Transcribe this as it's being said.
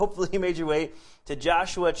Hopefully you made your way to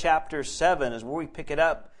Joshua chapter 7, is where we pick it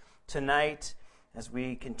up tonight as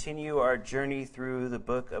we continue our journey through the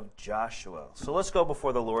book of Joshua. So let's go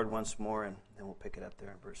before the Lord once more, and then we'll pick it up there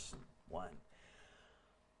in verse 1.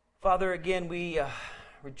 Father, again, we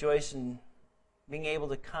rejoice in being able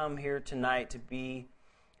to come here tonight to be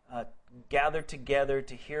gathered together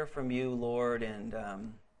to hear from you, Lord, and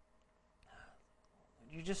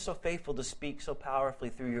you're just so faithful to speak so powerfully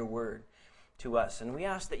through your word to us. And we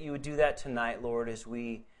ask that you would do that tonight, Lord, as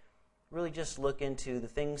we really just look into the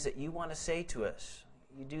things that you want to say to us.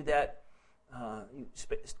 You do that,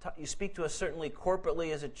 you speak to us certainly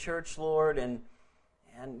corporately as a church, Lord,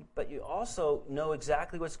 but you also know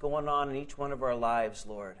exactly what's going on in each one of our lives,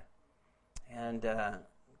 Lord. And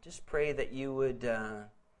just pray that you would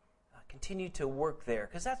continue to work there,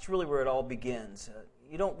 because that's really where it all begins.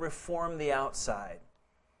 You don't reform the outside,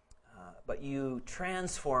 but you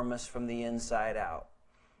transform us from the inside out.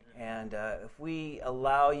 And if we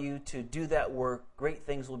allow you to do that work, great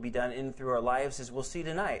things will be done in and through our lives, as we'll see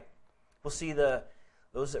tonight. We'll see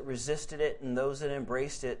those that resisted it and those that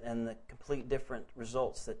embraced it, and the complete different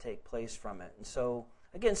results that take place from it. And so,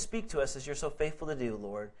 again, speak to us as you're so faithful to do,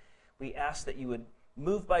 Lord. We ask that you would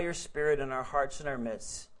move by your Spirit in our hearts and our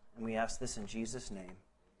midst, and we ask this in Jesus' name.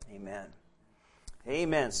 Amen.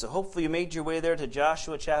 Amen. So hopefully you made your way there to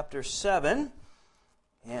Joshua chapter 7.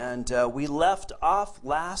 And we left off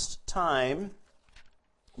last time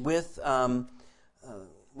with, I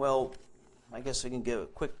guess we can give a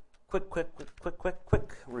quick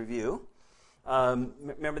review.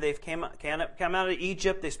 Remember, they've come out of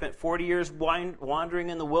Egypt. They spent 40 years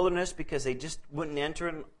wandering in the wilderness because they just wouldn't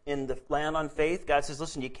enter in the land on faith. God says,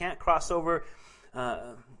 listen, you can't cross over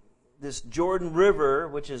this Jordan River,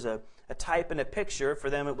 which is a type and a picture. For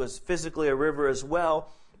them, it was physically a river as well.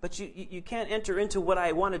 But you can't enter into what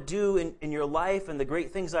I want to do in your life and the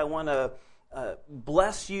great things I want to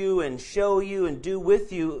bless you and show you and do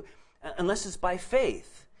with you unless it's by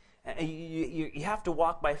faith. You have to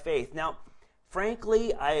walk by faith. Now,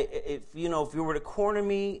 frankly, if you were to corner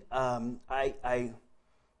me, I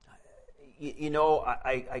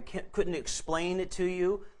couldn't explain it to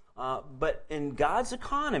you. But in God's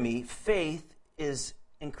economy, faith is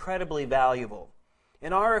incredibly valuable.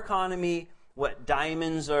 In our economy,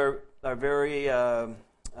 diamonds are very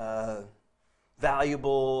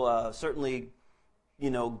valuable. Certainly,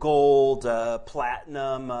 gold,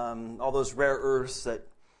 platinum, all those rare earths that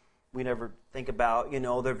we never think about.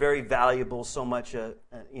 They're very valuable. So much, an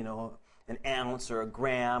ounce or a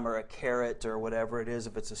gram or a carat or whatever it is,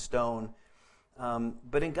 if it's a stone.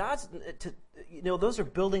 But in God's, those are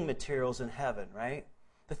building materials in heaven, right?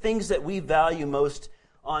 The things that we value most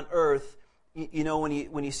on earth.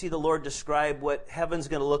 When you see the Lord describe what heaven's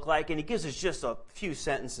going to look like, and he gives us just a few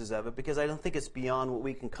sentences of it, because I don't think it's beyond what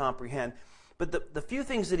we can comprehend. But the few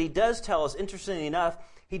things that he does tell us, interestingly enough,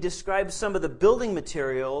 he describes some of the building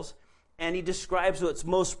materials, and he describes what's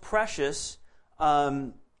most precious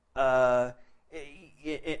to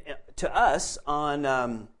us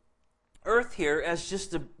on earth here as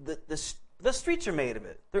just the streets are made of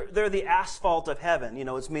it. They're the asphalt of heaven.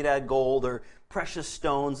 It's made out of gold or precious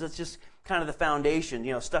stones. That's just kind of the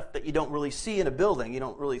foundation, stuff that you don't really see in a building. You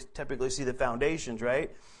don't really typically see the foundations,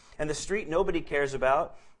 right? And the street, nobody cares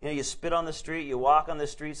about. You spit on the street, you walk on the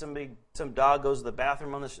street, some dog goes to the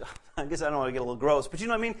bathroom on the street. I guess I don't want to get a little gross, but you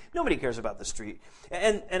know what I mean? Nobody cares about the street.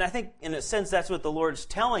 And I think, in a sense, that's what the Lord's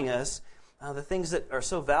telling us. The things that are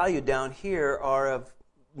so valued down here are of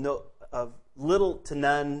little to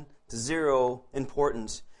none to zero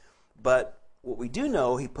importance. But what we do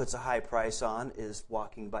know he puts a high price on is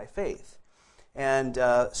walking by faith. And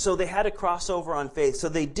so they had to cross over on faith. So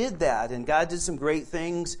they did that, and God did some great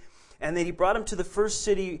things. And then he brought them to the first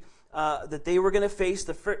city that they were going to face,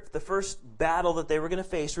 the first battle that they were going to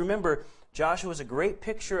face. Remember, Joshua is a great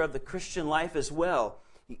picture of the Christian life as well.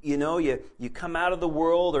 You come out of the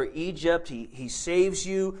world or Egypt, he saves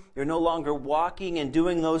you. You're no longer walking and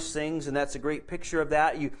doing those things, and that's a great picture of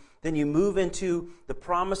that. Then you move into the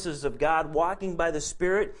promises of God, walking by the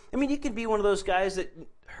Spirit. I mean, you could be one of those guys that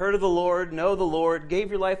heard of the Lord, know the Lord,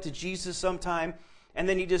 gave your life to Jesus sometime, and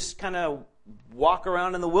then you just kind of walk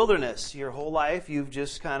around in the wilderness. Your whole life, you've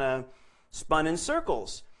just kind of spun in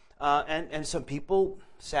circles. And some people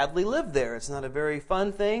sadly live there. It's not a very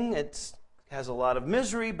fun thing. It has a lot of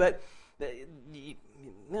misery, but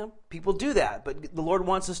people do that. But the Lord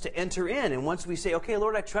wants us to enter in. And once we say, okay,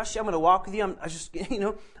 Lord, I trust you. I'm going to walk with you. I'm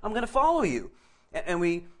going to follow you. And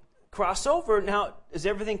we cross over. Now, does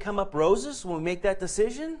everything come up roses when we make that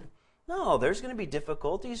decision? No, there's going to be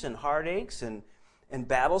difficulties and heartaches and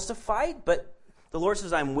battles to fight. But the Lord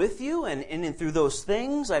says, I'm with you, and through those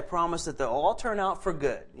things, I promise that they'll all turn out for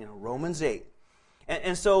good. Romans 8.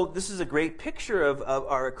 And so this is a great picture of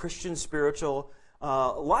our Christian spiritual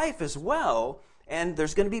life as well. And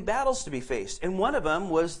there's going to be battles to be faced. And one of them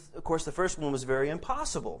was, of course, the first one was very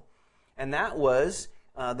impossible. And that was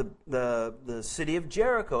the city of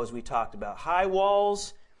Jericho, as we talked about. High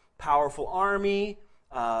walls, powerful army,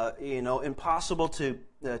 impossible to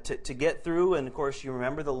get through. And of course, you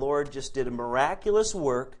remember the Lord just did a miraculous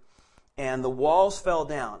work, and the walls fell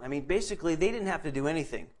down. I mean, basically, they didn't have to do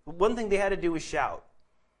anything. One thing they had to do was shout.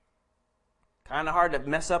 Kind of hard to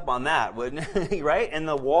mess up on that, wouldn't it? Right? And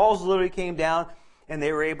the walls literally came down, and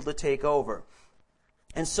they were able to take over.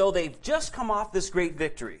 And so they've just come off this great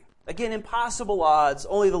victory. Again, impossible odds.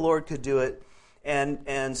 Only the Lord could do it.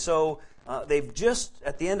 And so they've just,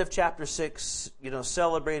 at the end of chapter 6,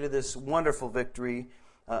 celebrated this wonderful victory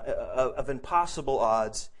of impossible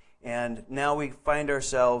odds. And now we find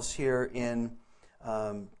ourselves here in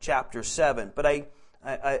chapter 7. But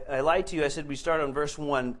I lied to you. I said we start on verse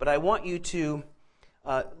 1. But I want you to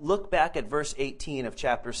look back at verse 18 of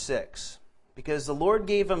chapter 6. Because the Lord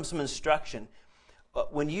gave them some instruction.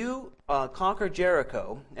 When you conquer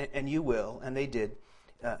Jericho, and you will, and they did,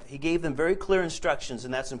 he gave them very clear instructions,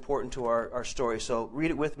 and that's important to our story. So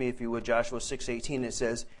read it with me, if you would. Joshua 6:18, it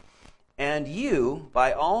says, and you,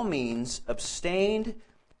 by all means, abstain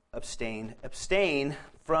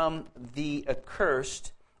from the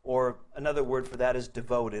accursed, or another word for that is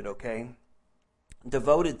devoted, okay?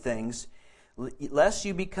 Devoted things, lest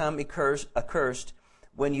you become accursed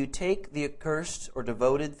when you take the accursed or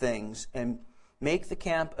devoted things and make the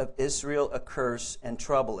camp of Israel a curse and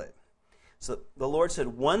trouble it. So the Lord said,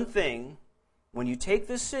 one thing, when you take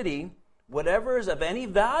this city, whatever is of any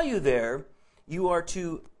value there, you are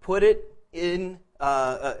to put it in,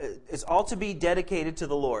 it's all to be dedicated to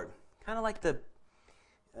the Lord. Kind of like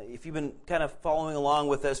if you've been kind of following along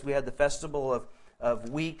with us, we had the festival of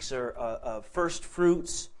weeks, or of first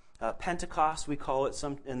fruits, Pentecost we call it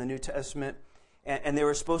in the New Testament. And they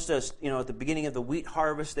were supposed to, at the beginning of the wheat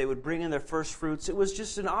harvest, they would bring in their first fruits. It was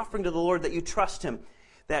just an offering to the Lord that you trust Him,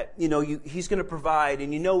 that, He's going to provide,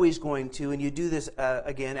 and He's going to, and you do this,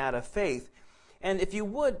 again, out of faith. And if you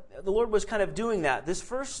would, the Lord was kind of doing that. This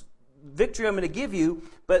first victory I'm going to give you,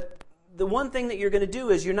 but the one thing that you're going to do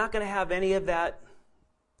is you're not going to have any of that,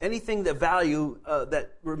 anything that value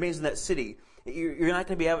that remains in that city. You're not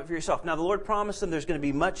going to be able it for yourself. Now, the Lord promised them there's going to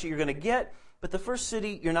be much that you're going to get, but the first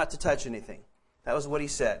city, you're not to touch anything. That was what He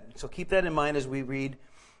said. So keep that in mind as we read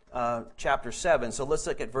chapter 7. So let's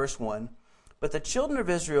look at verse 1. But the children of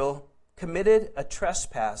Israel committed a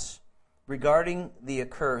trespass regarding the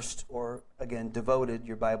accursed, or again, devoted,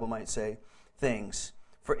 your Bible might say, things.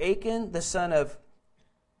 For Achan, the son of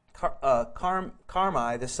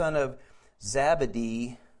Carmi, the son of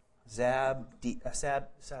Zabdi, the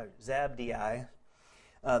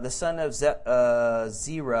son of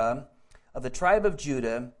Zerah, of the tribe of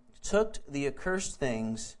Judah, took the accursed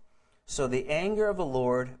things, so the anger of the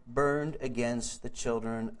Lord burned against the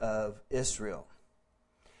children of Israel.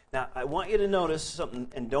 Now, I want you to notice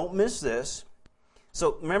something, and don't miss this.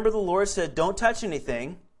 So, remember the Lord said, don't touch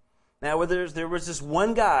anything. Now, there was this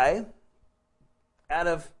one guy out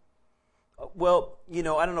of, I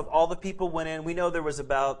don't know if all the people went in. We know there was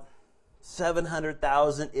about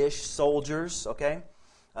 700,000-ish soldiers, okay?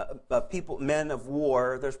 People, men of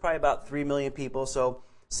war. There's probably about 3 million people, so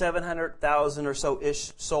 700,000 or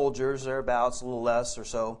so-ish soldiers, thereabouts, a little less or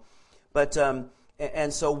so. But,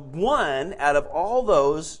 and so one out of all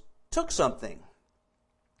those took something.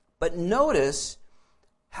 But notice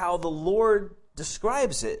how the Lord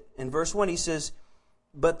describes it. In verse 1, He says,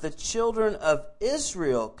 but the children of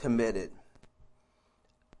Israel committed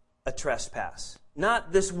a trespass.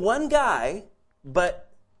 Not this one guy,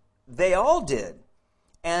 but they all did.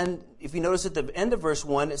 And if you notice at the end of verse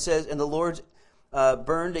 1, it says, and the Lord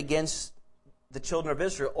burned against the children of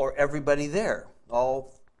Israel, or everybody there,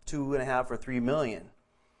 all 2.5 or 3 million.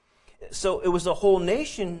 So it was a whole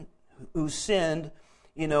nation who sinned,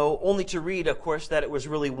 only to read, of course, that it was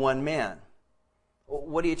really one man.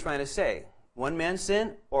 What are you trying to say? One man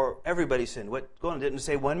sinned, or everybody sinned? What didn't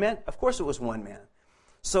say one man? Of course it was one man.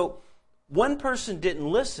 So one person didn't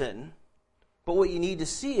listen, but what you need to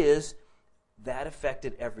see is that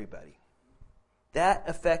affected everybody. That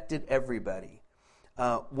affected everybody.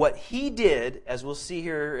 What he did, as we'll see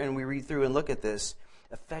here and we read through and look at this,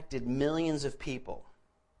 affected millions of people.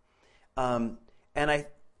 And I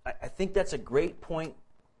think that's a great point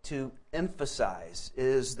to emphasize,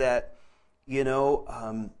 is that,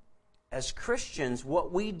 as Christians,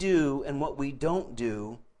 what we do and what we don't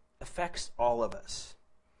do affects all of us.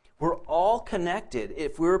 We're all connected.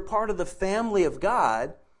 If we're part of the family of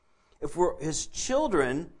God, if we're His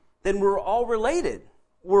children, then we're all related.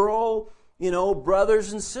 We're all,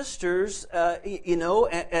 brothers and sisters,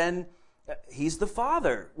 and He's the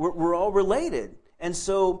Father. We're all related. And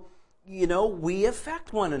so, we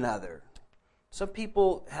affect one another. Some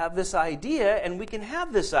people have this idea, and we can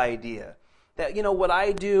have this idea, that, what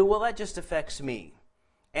I do, well, that just affects me.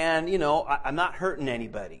 And, I'm not hurting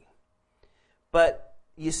anybody. But,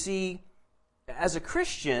 you see, as a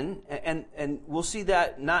Christian, and we'll see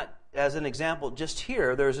that not as an example just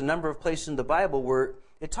here, there's a number of places in the Bible where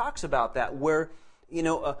it talks about that, where,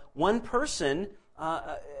 one person,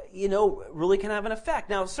 really can have an effect.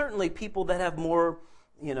 Now, certainly people that have more,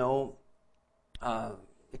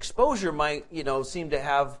 exposure might, seem to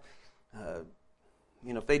have,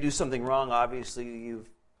 if they do something wrong, obviously you've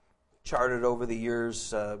charted over the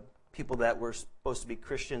years people that were supposed to be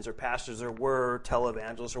Christians or pastors or were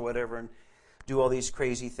televangelists or whatever and do all these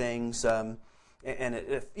crazy things. And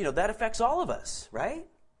that affects all of us, right?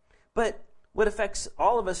 But what affects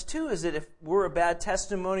all of us too is that if we're a bad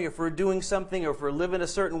testimony, if we're doing something, or if we're living a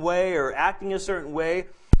certain way or acting a certain way,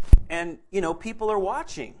 and, people are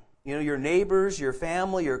watching, your neighbors, your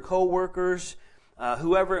family, your coworkers,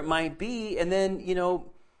 whoever it might be, and then,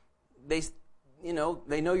 they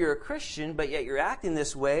know you're a Christian, but yet you're acting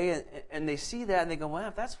this way, and they see that, and they go, well,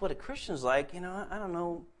 if that's what a Christian's like, I don't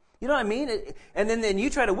know. You know what I mean? And then you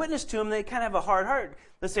try to witness to them, they kind of have a hard heart.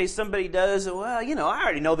 Let's say somebody does, well, I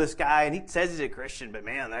already know this guy, and he says he's a Christian, but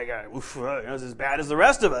man, that guy is as bad as the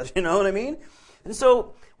rest of us, you know what I mean? And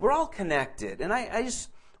so we're all connected, and I just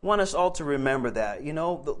want us all to remember that.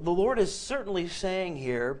 The Lord is certainly saying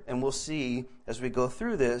here, and we'll see as we go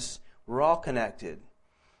through this, we're all connected.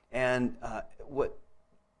 And what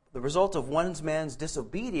the result of one man's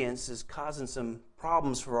disobedience is causing some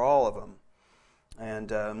problems for all of them.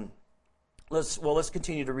 And let's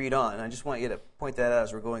continue to read on. I just want you to point that out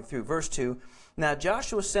as we're going through. Verse 2, Now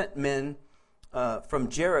Joshua sent men from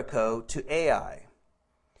Jericho to Ai,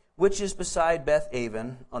 which is beside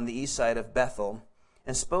Beth-aven on the east side of Bethel,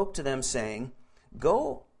 and spoke to them, saying,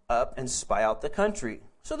 Go up and spy out the country.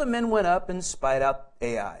 So the men went up and spied out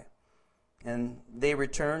Ai. And they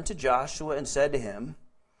returned to Joshua and said to him,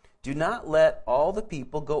 Do not let all the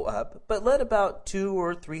people go up, but let about 2,000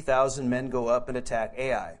 or 3,000 men go up and attack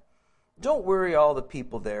Ai. Don't worry all the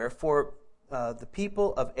people there, for the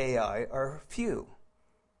people of Ai are few.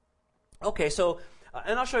 Okay, so,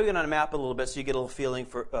 and I'll show you on a map a little bit so you get a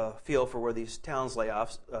little feel for where these towns lay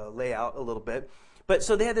out a little bit. But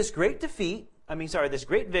so they had this great this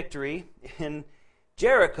great victory in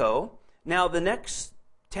Jericho. Now the next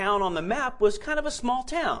town on the map was kind of a small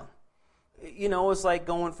town. It's like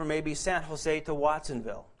going from maybe San Jose to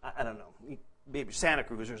Watsonville. I don't know, maybe Santa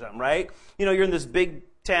Cruz or something, right? You're in this big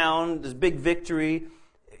town, this big victory.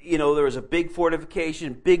 There was a big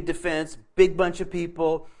fortification, big defense, big bunch of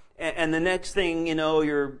people. And the next thing,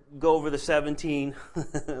 you go over the 17,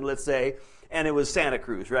 let's say, and it was Santa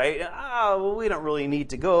Cruz, right? We don't really need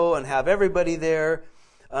to go and have everybody there.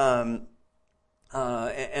 And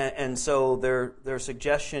so their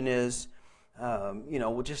suggestion is,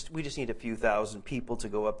 we just need a few thousand people to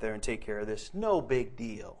go up there and take care of this. No big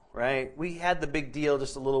deal, right? We had the big deal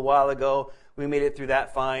just a little while ago. We made it through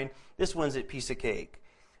that fine. This one's a piece of cake.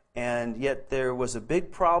 And yet there was a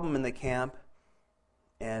big problem in the camp,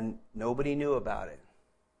 and nobody knew about it.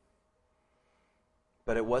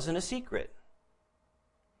 But it wasn't a secret.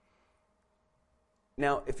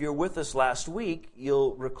 Now, if you're with us last week,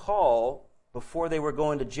 you'll recall before they were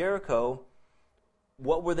going to Jericho,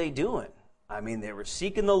 what were they doing? They were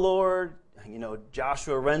seeking the Lord.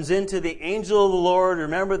 Joshua runs into the angel of the Lord.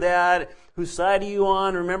 Remember that? Whose side are you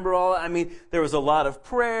on? Remember all that? There was a lot of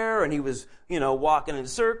prayer, and he was, walking in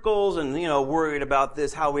circles and, worried about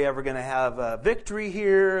this. How are we ever going to have victory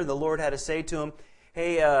here? And the Lord had to say to him,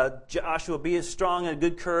 hey, Joshua, be as strong and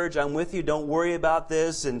good courage. I'm with you. Don't worry about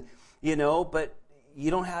this. And, but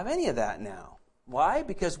you don't have any of that now. Why?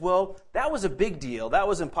 Because, that was a big deal. That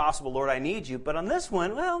was impossible. Lord, I need you. But on this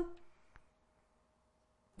one,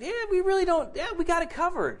 we really don't. Yeah, we got it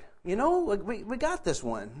covered. We got this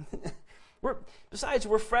one. Besides,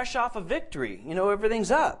 we're fresh off of victory.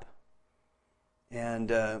 Everything's up. And,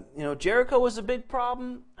 Jericho was a big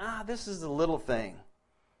problem. This is a little thing.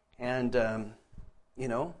 And,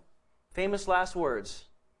 famous last words.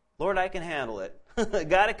 Lord, I can handle it.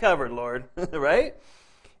 Got it covered, Lord. Right?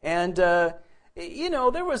 And, there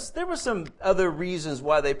was some other reasons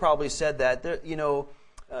why they probably said that.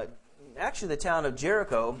 Actually, the town of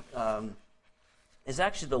Jericho is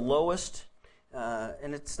actually the lowest,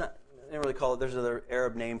 and it's not, I don't really call it, there's another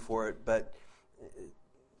Arab name for it, but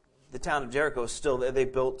the town of Jericho is still there. They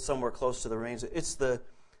built somewhere close to the range. It's the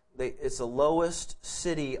lowest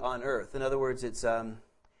city on earth. In other words, it's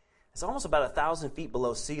almost about 1,000 feet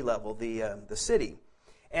below sea level, the city.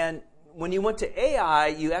 And when you went to Ai,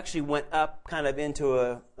 you actually went up kind of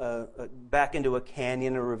into back into a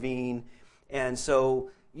canyon, a ravine. And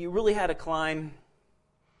so you really had to climb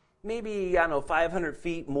maybe, 500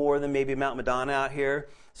 feet more than maybe Mount Madonna out here.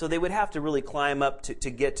 So they would have to really climb up to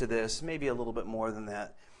get to this, maybe a little bit more than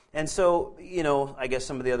that. And so, I guess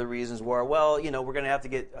some of the other reasons were, we're going to have to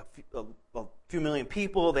get a few million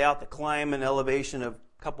people. They have to climb an elevation of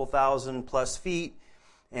a couple thousand plus feet.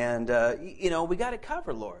 And, we got it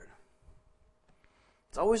covered, Lord.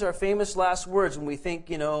 It's always our famous last words when we think,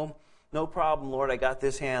 no problem, Lord, I got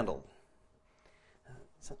this handled.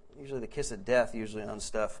 It's usually the kiss of death usually on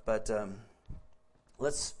stuff. But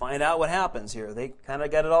let's find out what happens here. They kind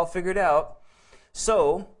of got it all figured out.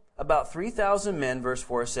 So, about 3,000 men, verse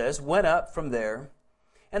 4 says, went up from there,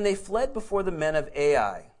 and they fled before the men of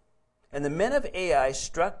Ai. And the men of Ai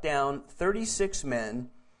struck down 36 men,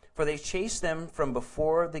 for they chased them from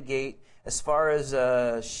before the gate as far as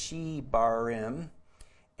Shebarim,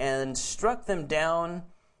 and struck them down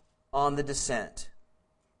on the descent.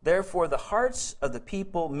 Therefore the hearts of the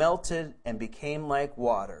people melted and became like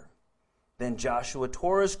water. Then Joshua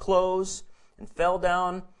tore his clothes and fell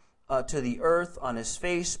down to the earth on his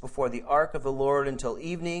face before the ark of the Lord until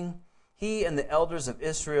evening, he and the elders of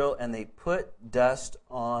Israel, and they put dust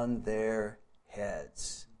on their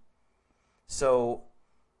heads. So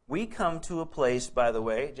we come to a place, by the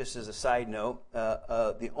way, just as a side note,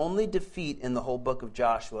 the only defeat in the whole book of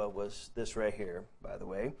Joshua was this right here, by the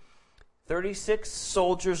way. 36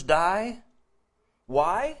 soldiers die.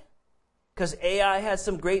 Why? Because Ai had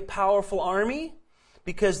some great powerful army?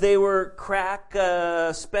 Because they were crack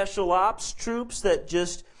special ops troops that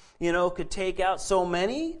just, could take out so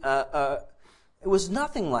many? It was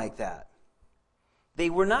nothing like that. They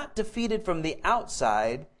were not defeated from the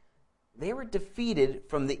outside. They were defeated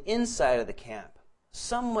from the inside of the camp.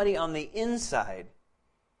 Somebody on the inside,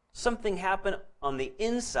 something happened on the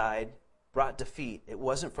inside, brought defeat. It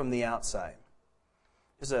wasn't from the outside.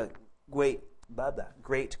 There's a great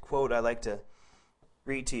quote I like to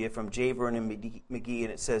read to you from J. Vernon McGee,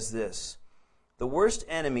 and it says this: the worst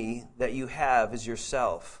enemy that you have is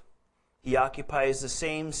yourself. He occupies the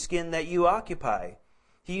same skin that you occupy.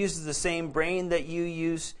 He uses the same brain that you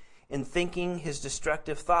use in thinking his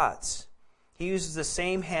destructive thoughts. He uses the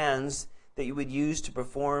same hands that you would use to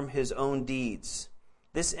perform his own deeds.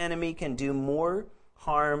 This enemy can do more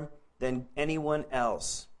harm than anyone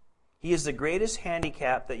else. He is the greatest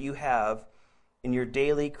handicap that you have in your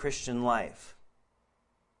daily Christian life.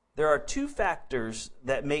 There are two factors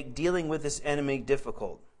that make dealing with this enemy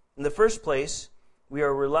difficult. In the first place, we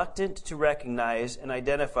are reluctant to recognize and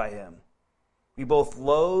identify him. We both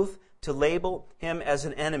loathe to label him as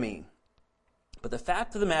an enemy. But the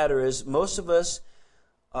fact of the matter is, most of us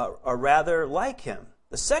are rather like him.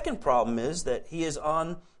 The second problem is that he is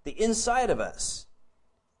on the inside of us.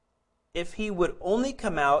 If he would only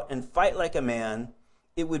come out and fight like a man,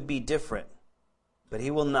 it would be different. But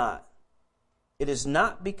he will not. It is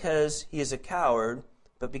not because he is a coward,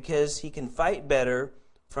 but because he can fight better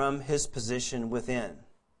from his position within.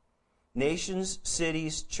 Nations,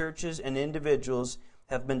 cities, churches, and individuals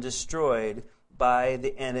have been destroyed by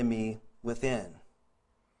the enemy within.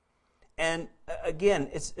 And again,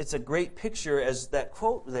 it's a great picture, as that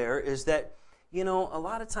quote there is that, a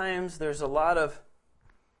lot of times there's a lot of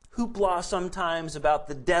hoopla sometimes about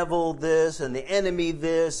the devil this and the enemy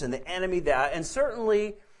this and the enemy that. And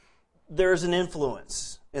certainly there's an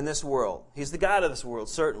influence in this world. He's the God of this world,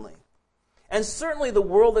 certainly. And certainly the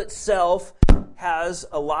world itself has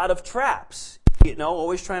a lot of traps,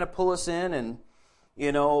 always trying to pull us in and,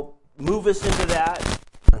 move us into that.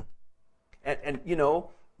 And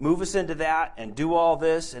move us into that and do all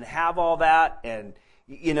this and have all that and,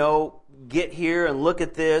 get here and look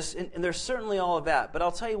at this. And there's certainly all of that. But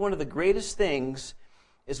I'll tell you, one of the greatest things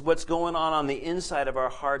is what's going on the inside of our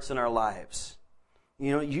hearts and our lives.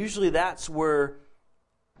 Usually that's where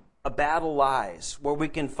a battle lies, where we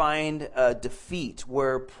can find defeat,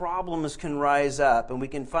 where problems can rise up, and we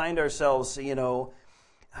can find ourselves,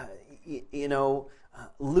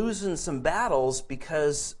 losing some battles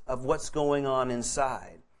because of what's going on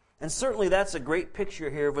inside. And certainly that's a great picture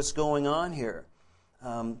here of what's going on here.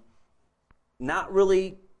 Not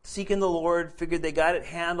really seeking the Lord, figured they got it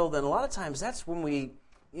handled, and a lot of times that's when we,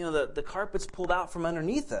 the carpet's pulled out from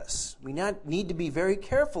underneath us. We need to be very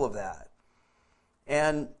careful of that.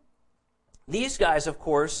 And these guys, of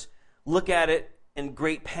course, look at it in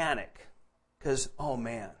great panic because, oh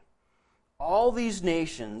man, all these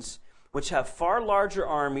nations, which have far larger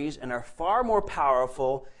armies and are far more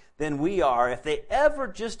powerful than we are, if they ever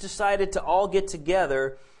just decided to all get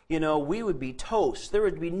together, we would be toast. There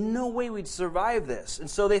would be no way we'd survive this. And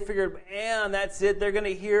so they figured, man, that's it. They're going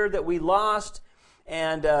to hear that we lost,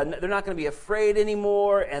 and they're not going to be afraid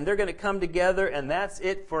anymore, and they're going to come together, and that's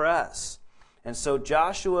it for us. And so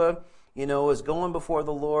Joshua, is going before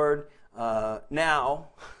the Lord now,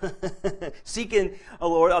 seeking a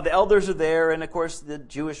Lord. The elders are there, and of course the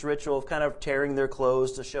Jewish ritual of kind of tearing their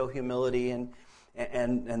clothes to show humility, and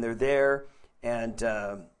they're there, and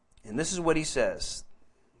this is what he says.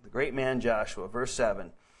 The great man Joshua, verse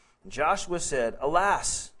 7. Joshua said,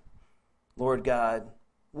 "Alas, Lord God,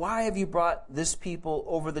 why have you brought this people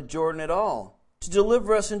over the Jordan at all, to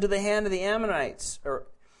deliver us into the hand of the Amorites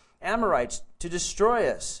to destroy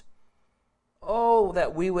us? Oh,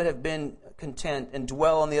 that we would have been content and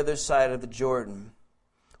dwell on the other side of the Jordan.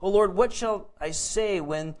 O Lord, what shall I say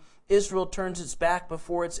when Israel turns its back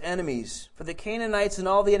before its enemies? For the Canaanites and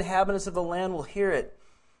all the inhabitants of the land will hear it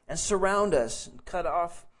and surround us and cut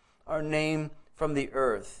off our name from the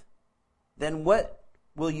earth. Then what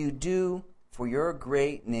will you do for your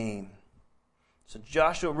great name?" So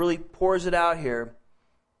Joshua really pours it out here.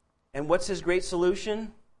 And what's his great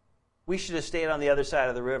solution? We should have stayed on the other side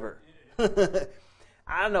of the river.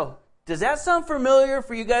 I don't know. Does that sound familiar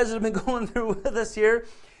for you guys that have been going through with us here?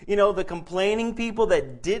 The complaining people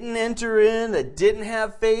that didn't enter in, that didn't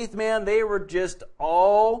have faith, man, they were just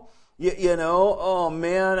all, oh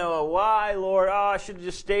man, why, Lord? I should have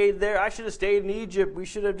just stayed there. I should have stayed in Egypt. We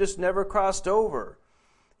should have just never crossed over.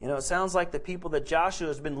 It sounds like the people that Joshua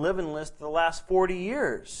has been living with the last 40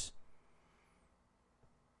 years.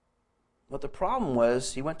 But the problem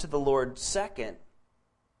was he went to the Lord second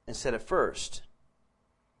instead of first.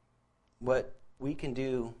 What we can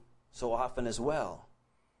do so often as well.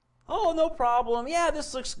 Oh, no problem. Yeah,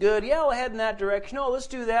 this looks good. Yeah, we'll head in that direction. Oh, let's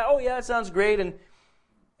do that. Oh, yeah, that sounds great. And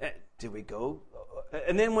did we go?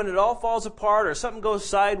 And then when it all falls apart or something goes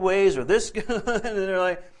sideways or this, and they're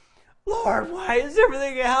like, "Lord, why is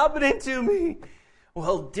everything happening to me?"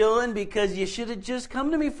 Well, Dylan, because you should have just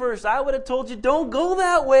come to me first. I would have told you, don't go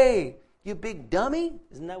that way. You big dummy.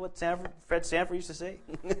 Isn't that what Fred Sanford used to say?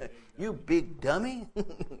 You big dummy.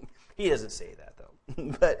 He doesn't say that,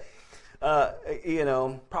 though. But,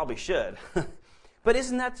 probably should. But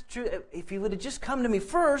isn't that true? If you would have just come to me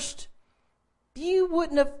first, you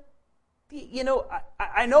wouldn't have,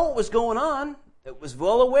 I know what was going on. It was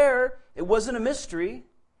well aware. It wasn't a mystery.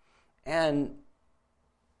 And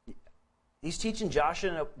he's teaching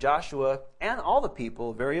Joshua and all the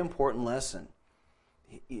people a very important lesson.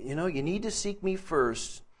 You need to seek me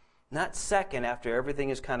first, not second after everything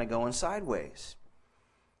is kind of going sideways.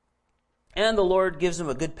 And the Lord gives him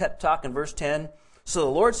a good pep talk in verse 10. So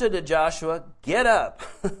the Lord said to Joshua, "Get up.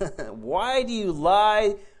 Why do you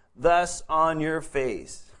lie thus on your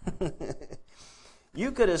face?"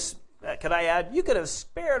 You could have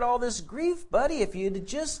spared all this grief, buddy, if you'd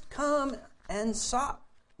just come and sought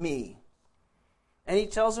me. And he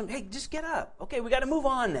tells him, "Hey, just get up. Okay, we got to move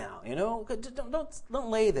on now. Don't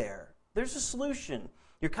lay there. There's a solution.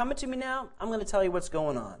 You're coming to me now. I'm going to tell you what's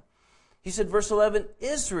going on." He said, verse 11,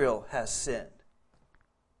 "Israel has sinned."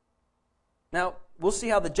 Now, we'll see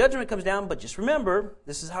how the judgment comes down, but just remember,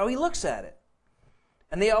 this is how he looks at it.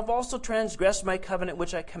 "And they have also transgressed my covenant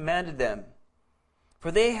which I commanded them.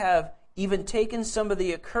 For they have even taken some of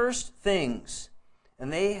the accursed things,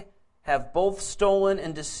 and they have both stolen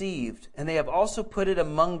and deceived, and they have also put it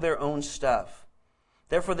among their own stuff.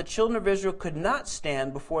 Therefore the children of Israel could not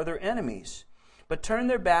stand before their enemies, but turned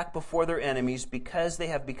their back before their enemies, because they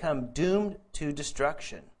have become doomed to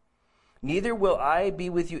destruction. Neither will I be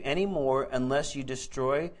with you any more unless you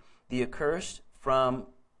destroy the accursed from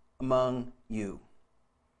among you."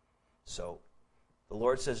 So the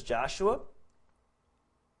Lord says, Joshua,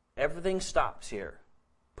 everything stops here.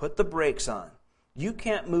 Put the brakes on. You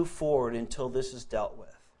can't move forward until this is dealt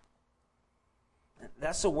with.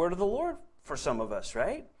 That's the word of the Lord for some of us,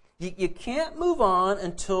 right? You can't move on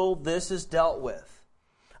until this is dealt with.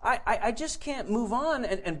 I just can't move on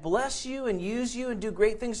and bless you and use you and do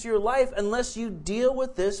great things to your life unless you deal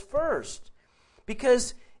with this first.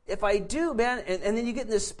 Because if I do, man, and then you get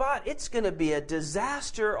in this spot, it's going to be a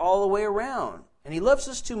disaster all the way around. And he loves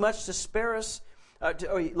us too much to spare us,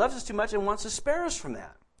 or he loves us too much and wants to spare us from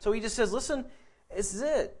that. So he just says, listen, this is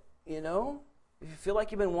it, If you feel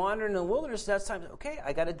like you've been wandering in the wilderness, that's time. Okay,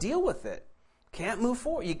 I got to deal with it. Can't move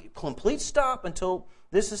forward. You complete stop until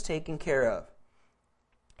this is taken care of.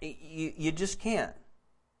 You just can't.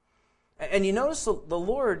 And you notice the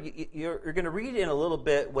Lord, you're going to read in a little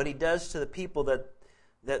bit what he does to the people that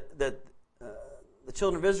the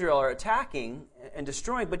children of Israel are attacking and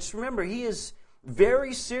destroying. But just remember, he is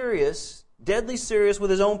very serious, deadly serious with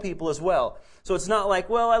his own people as well. So it's not like,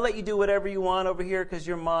 well, I let you do whatever you want over here because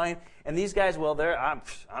you're mine. And these guys, well,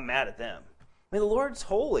 I'm mad at them. I mean, the Lord's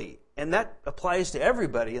holy, and that applies to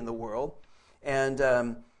everybody in the world. And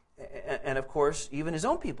of course, even his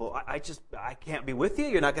own people. I can't be with you.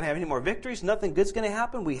 You're not going to have any more victories. Nothing good's going to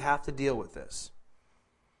happen. We have to deal with this.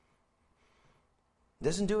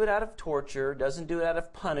 Doesn't do it out of torture. Doesn't do it out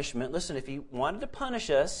of punishment. Listen, if he wanted to punish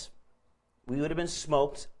us, we would have been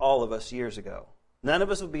smoked, all of us, years ago. None of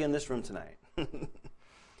us would be in this room tonight.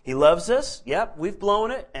 He loves us. Yep, we've blown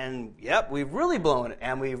it. And yep, we've really blown it.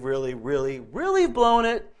 And we've really, really, really blown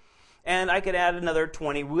it. And I could add another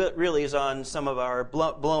 20 reallys on some of our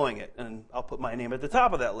blowing it. And I'll put my name at the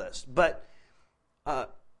top of that list. But,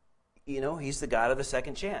 he's the God of the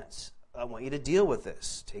second chance. I want you to deal with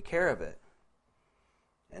this. Take care of it.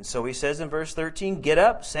 And so he says in verse 13, get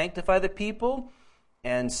up, sanctify the people,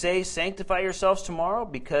 and say, sanctify yourselves tomorrow,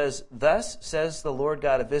 because thus says the Lord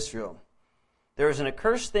God of Israel. There is an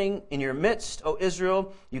accursed thing in your midst, O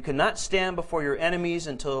Israel. You cannot stand before your enemies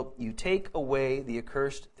until you take away the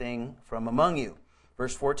accursed thing from among you.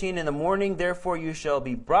 Verse 14, in the morning, therefore, you shall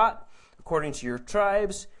be brought according to your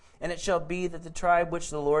tribes, and it shall be that the tribe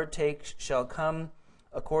which the Lord takes shall come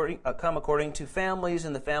according to families,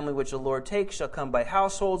 and the family which the Lord takes shall come by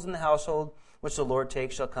households, and the household which the Lord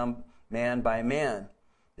takes shall come man by man.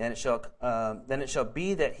 Then it shall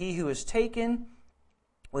be that he who is taken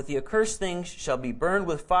with the accursed things shall be burned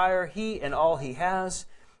with fire, he and all he has,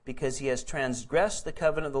 because he has transgressed the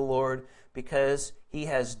covenant of the Lord, because he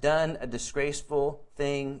has done a disgraceful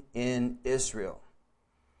thing in Israel.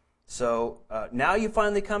 So now you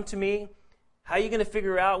finally come to me. How are you going to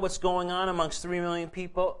figure out what's going on amongst 3 million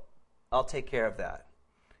people? I'll take care of that.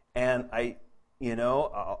 And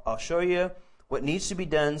I'll show you what needs to be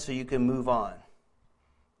done so you can move on.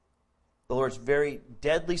 The Lord's very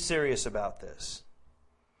deadly serious about this.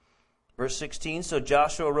 Verse 16, so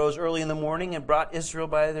Joshua rose early in the morning and brought Israel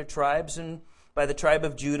by their tribes, and by the tribe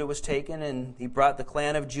of Judah was taken, and he brought the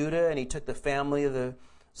clan of Judah, and he took the family of the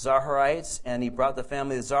Zarharites, and he brought the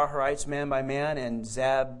family of the Zarharites man by man, and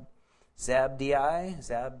Zabdi, I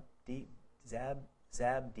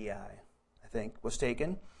think, was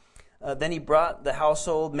taken. Then he brought the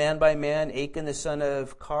household man by man, Achan the son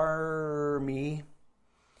of Carmi,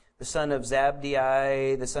 the son of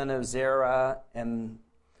Zabdi, the son of Zerah, and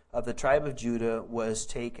of the tribe of Judah was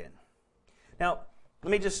taken. Now,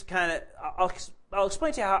 let me just I'll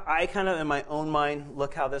explain to you how I kind of in my own mind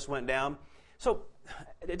look how this went down. So,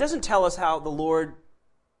 it doesn't tell us how the Lord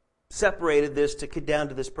separated this to get down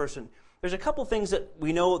to this person. There's a couple things that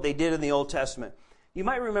we know they did in the Old Testament. You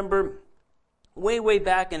might remember way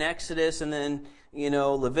back in Exodus and then,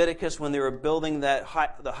 Leviticus when they were building the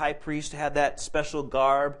high priest had that special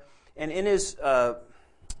garb. And in his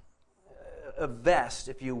a vest,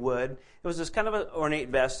 if you would, it was this kind of an ornate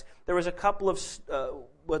vest. There was a couple of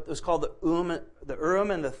what was called the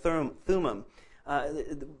Urim and the Thummim.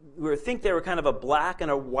 We think they were kind of a black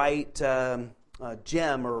and a white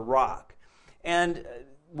gem or rock. And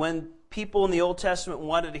when people in the Old Testament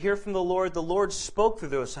wanted to hear from the Lord spoke through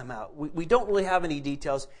those somehow. We don't really have any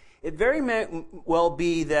details. It very may well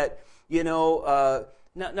be that,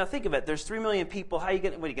 now think of it. There's 3 million people. What are you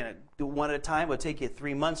going to do one at a time? It would take you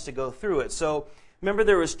 3 months to go through it. So remember,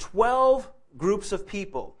 there was 12 groups of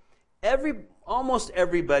people. Almost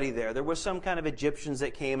everybody there. There was some kind of Egyptians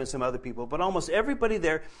that came and some other people, but almost everybody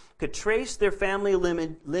there could trace their family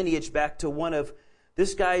lineage back to one of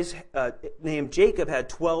this guy's named Jacob had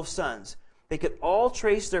 12 sons. They could all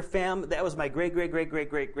trace their family. That was my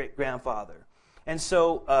great-great-great-great-great-grandfather. And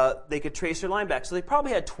so they could trace their line back. So they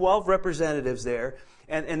probably had 12 representatives there.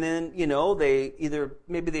 And then, they either,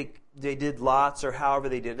 maybe they did lots or however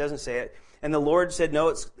they did. It doesn't say it. And the Lord said, no,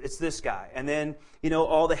 it's this guy. And then,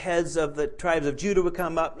 all the heads of the tribes of Judah would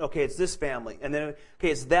come up. Okay, it's this family. And then, okay,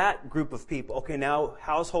 it's that group of people. Okay, now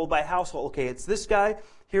household by household. Okay, it's this guy.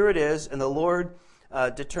 Here it is. And the Lord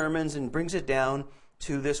determines and brings it down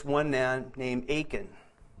to this one man named Achan.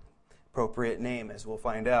 Appropriate name, as we'll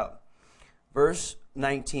find out. Verse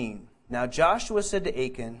 19. Now Joshua said to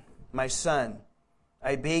Achan, my son,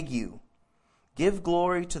 I beg you, give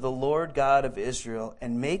glory to the Lord God of Israel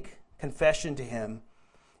and make confession to him,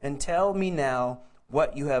 and tell me now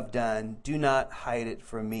what you have done. Do not hide it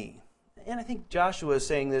from me. And I think Joshua is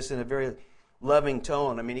saying this in a very loving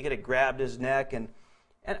tone. I mean, he could have grabbed his neck, and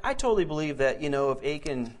I totally believe that, if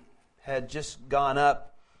Achan had just gone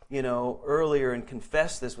up, earlier and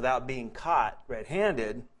confessed this without being caught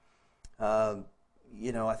red-handed, I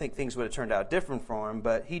think things would have turned out different for him,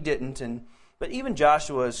 but he didn't. And But even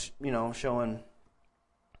Joshua is, showing,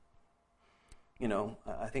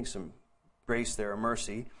 I think some grace there, or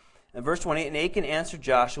mercy. In verse 28, and Achan answered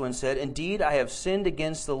Joshua and said, Indeed, I have sinned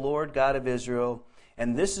against the Lord God of Israel,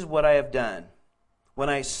 and this is what I have done. When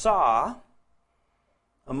I saw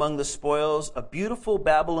among the spoils a beautiful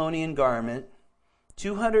Babylonian garment,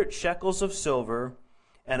 200 shekels of silver,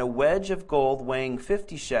 and a wedge of gold weighing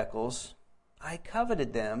 50 shekels, I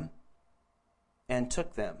coveted them and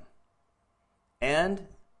took them. And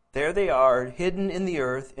there they are, hidden in the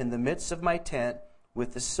earth in the midst of my tent,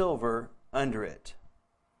 with the silver under it.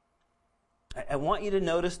 I want you to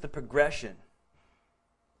notice the progression.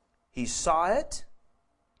 He saw it,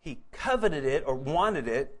 he coveted it or wanted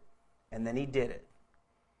it, and then he did it.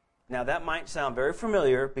 Now that might sound very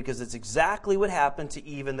familiar because it's exactly what happened to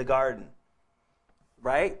Eve in the garden.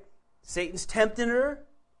 Right? Satan's tempting her.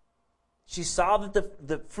 She saw that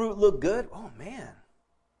the fruit looked good. Oh, man.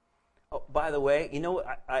 Oh, by the way,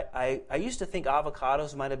 I used to think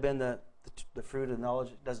avocados might have been the fruit of knowledge.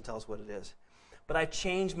 It doesn't tell us what it is. But I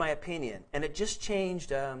changed my opinion. And it just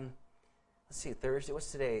changed, let's see, Thursday.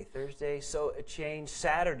 What's today? Thursday. So it changed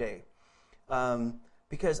Saturday.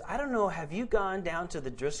 Because I don't know, have you gone down to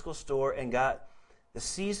the Driscoll store and got the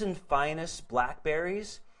seasoned finest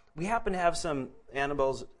blackberries? We happen to have some,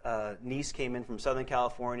 Annabelle's niece came in from Southern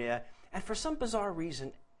California, and for some bizarre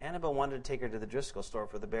reason, Annabelle wanted to take her to the Driscoll store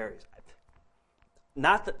for the berries.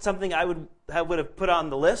 Not that something I would have put on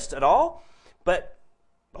the list at all, but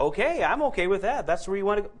okay, I'm okay with that. That's where you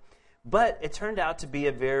want to go. But it turned out to be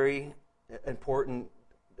a very important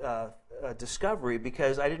discovery,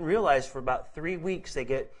 because I didn't realize for about 3 weeks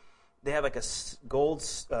they have like a gold.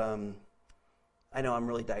 I know I'm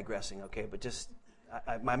really digressing, okay, but just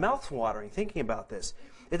my mouth's watering thinking about this.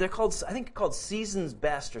 They're called, I think, called Season's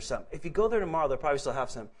Best or something. If you go there tomorrow, they'll probably still have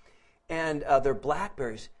some, and they're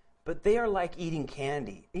blackberries, but they are like eating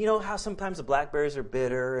candy. You know how sometimes the blackberries are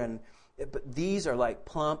bitter, but these are like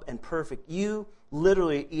plump and perfect. You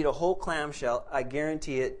literally eat a whole clamshell. I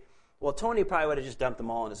guarantee it. Well, Tony probably would have just dumped them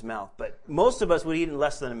all in his mouth, but most of us would eat in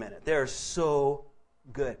less than a minute. They're so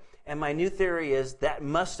good. And my new theory is that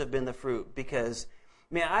must have been the fruit, because,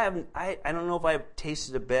 man, I don't know if I've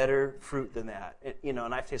tasted a better fruit than that. And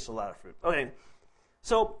I've tasted a lot of fruit. Okay,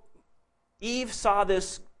 so Eve saw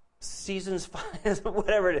this season's finest,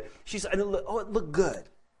 whatever it is. She said, oh, it looked good,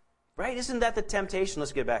 right? Isn't that the temptation?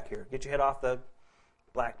 Let's get back here. Get your head off the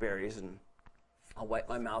blackberries, and I'll wipe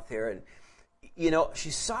my mouth here. And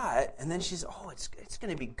she saw it, and then she's, oh, it's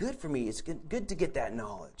going to be good for me. It's good to get that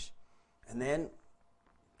knowledge. And then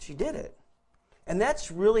she did it. And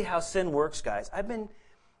that's really how sin works, guys. I've been,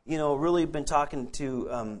 really been talking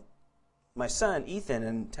to my son, Ethan,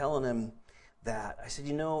 and telling him that. I said,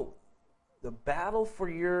 the battle for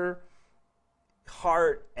your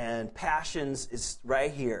heart and passions is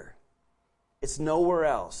right here. It's nowhere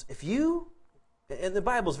else. And the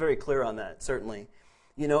Bible's very clear on that, certainly.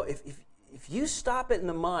 If you stop it in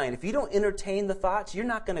the mind, if you don't entertain the thoughts, you're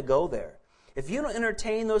not going to go there. If you don't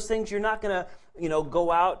entertain those things, you're not going to,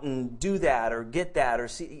 go out and do that or get that or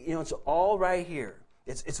see. It's all right here.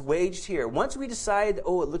 It's waged here. Once we decide,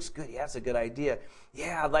 oh, it looks good. Yeah, that's a good idea.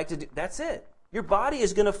 Yeah, I'd like to do. That's it. Your body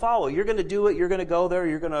is going to follow. You're going to do it. You're going to go there.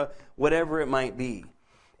 You're going to whatever it might be.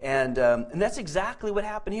 And that's exactly what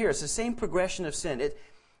happened here. It's the same progression of sin.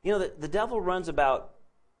 The devil runs about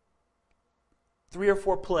 3 or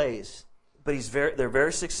 4 plays. But they're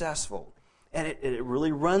very successful. And it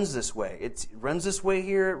really runs this way. It runs this way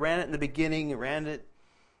here. It ran it in the beginning. It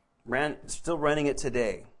still running it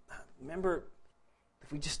today. Remember,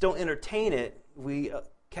 if we just don't entertain it, we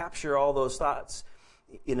capture all those thoughts,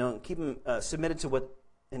 keep them submitted to what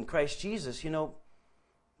in Christ Jesus,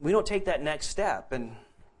 we don't take that next step, and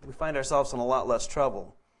we find ourselves in a lot less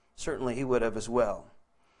trouble. Certainly he would have as well.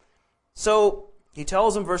 So he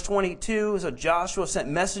tells them, verse 22, so Joshua sent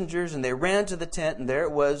messengers, and they ran to the tent, and there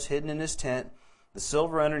it was, hidden in his tent, the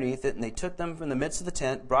silver underneath it. And they took them from the midst of the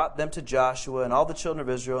tent, brought them to Joshua and all the children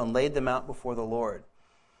of Israel, and laid them out before the Lord.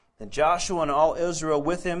 Then Joshua and all Israel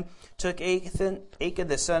with him took Achan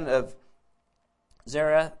the son of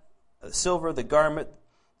Zerah, the silver, the garment,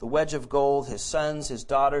 the wedge of gold, his sons, his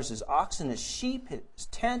daughters, his oxen, his sheep, his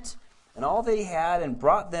tent, and all that he had, and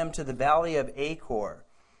brought them to the valley of Achor.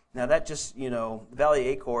 Now that just, Valley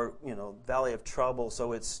Achor, Valley of Trouble,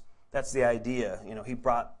 so that's the idea. He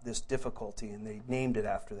brought this difficulty, and they named it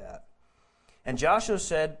after that. And Joshua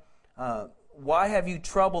said, why have you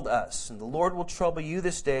troubled us? And the Lord will trouble you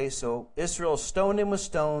this day. So Israel stoned him with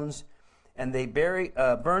stones, and they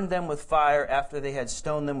burned them with fire after they had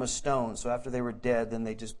stoned them with stones. So after they were dead, then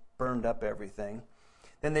they just burned up everything.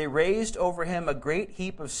 Then they raised over him a great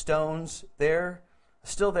heap of stones,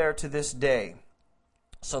 still there to this day.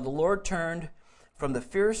 So the Lord turned from the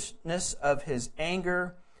fierceness of his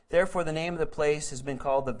anger. Therefore the name of the place has been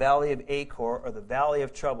called the Valley of Achor, or the Valley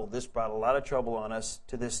of Trouble. This brought a lot of trouble on us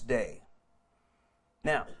to this day.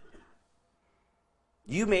 Now,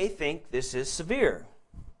 you may think this is severe.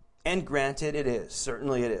 And granted, it is.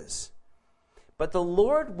 Certainly it is. But the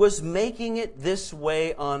Lord was making it this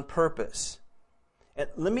way on purpose. And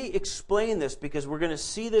let me explain this, because we're going to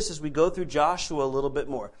see this as we go through Joshua a little bit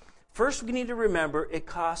more. First, we need to remember it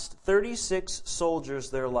cost 36 soldiers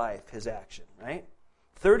their life, his action, right?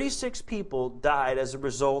 36 people died as a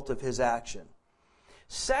result of his action.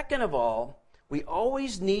 Second of all, we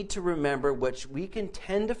always need to remember, which we can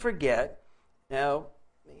tend to forget. Now,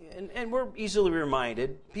 and we're easily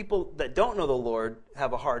reminded, people that don't know the Lord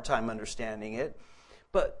have a hard time understanding it,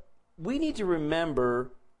 but we need to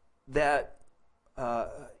remember that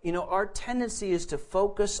our tendency is to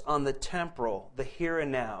focus on the temporal, the here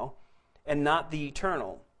and now, and not the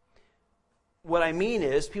eternal. What I mean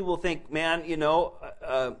is, people think, man,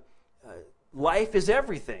 life is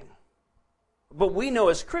everything. But we know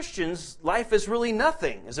as Christians, life is really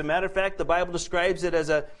nothing. As a matter of fact, the Bible describes it as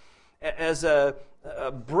a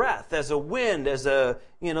breath, as a wind, as a,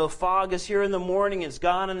 fog is here in the morning, it's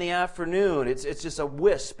gone in the afternoon. It's just a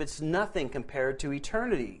wisp. It's nothing compared to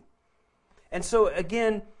eternity. And so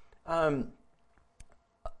again,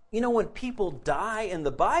 when people die in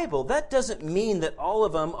the Bible, that doesn't mean that all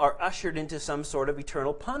of them are ushered into some sort of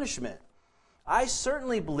eternal punishment. I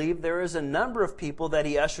certainly believe there is a number of people that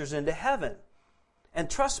he ushers into heaven. And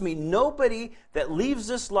trust me, nobody that leaves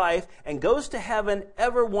this life and goes to heaven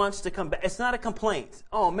ever wants to come back. It's not a complaint.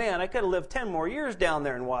 Oh man, I could have lived 10 more years down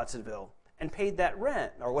there in Watsonville and paid that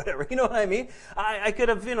rent or whatever. You know what I mean? I could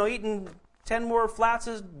have, eaten 10 more flats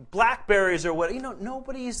of blackberries or what.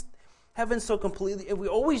 Nobody's heaven so completely. We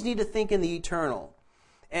always need to think in the eternal.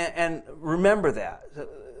 And remember that.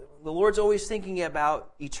 The Lord's always thinking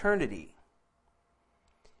about eternity.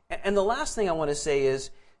 And the last thing I want to say is,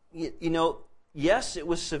 yes, it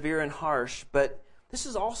was severe and harsh, but this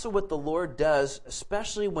is also what the Lord does,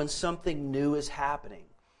 especially when something new is happening.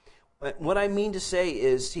 What I mean to say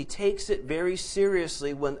is he takes it very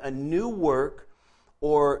seriously when a new work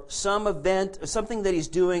or some event, something that he's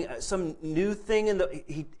doing, some new thing,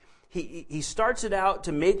 he starts it out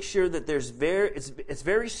to make sure that it's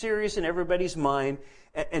very serious in everybody's mind,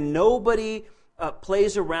 and nobody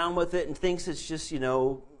plays around with it and thinks it's just,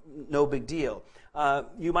 no big deal.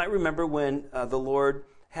 You might remember when the Lord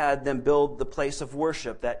had them build the place of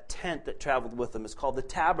worship, that tent that traveled with them. It's called the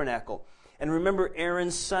tabernacle. And remember,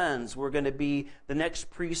 Aaron's sons were going to be the next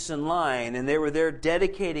priests in line, and they were there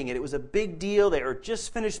dedicating it. It was a big deal. They were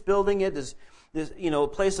just finished building it, this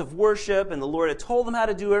place of worship, and the Lord had told them how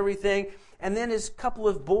to do everything. And then his couple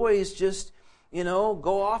of boys just,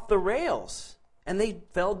 go off the rails, and they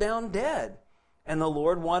fell down dead. And the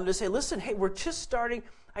Lord wanted to say, listen, hey, we're just starting.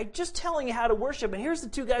 I'm just telling you how to worship, and here's the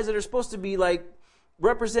two guys that are supposed to be like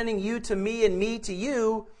representing you to me and me to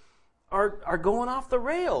you are going off the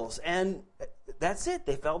rails. And that's it.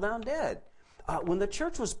 They fell down dead. When the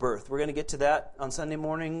church was birthed, we're going to get to that on Sunday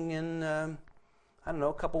morning in,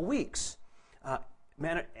 a couple weeks.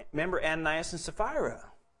 Remember Ananias and Sapphira?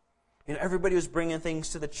 Everybody was bringing things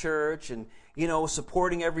to the church and,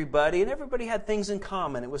 supporting everybody, and everybody had things in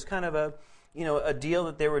common. It was kind of a deal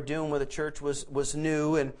that they were doing where the church was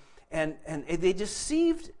new, and they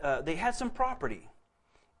deceived, they had some property.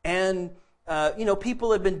 And,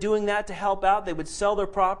 people had been doing that to help out. They would sell their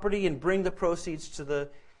property and bring the proceeds to the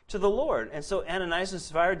Lord. And so Ananias and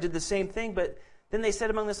Sapphira did the same thing, but then they said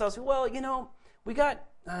among themselves, well, we got,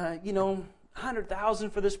 100,000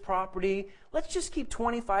 for this property. Let's just keep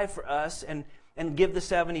 25 for us and give the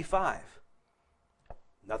 75.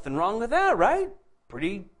 Nothing wrong with that, right?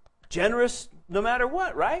 Pretty generous no matter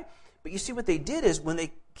what, right? But you see what they did is when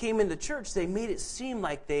they came into church, they made it seem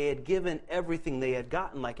like they had given everything they had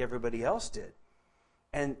gotten like everybody else did.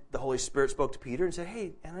 And the Holy Spirit spoke to Peter and said,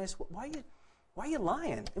 hey, Ananias, why are you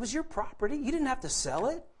lying? It was your property. You didn't have to sell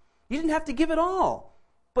it. You didn't have to give it all.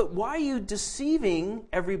 But why are you deceiving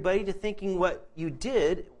everybody to thinking what you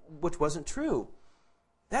did, which wasn't true?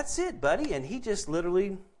 That's it, buddy. And he just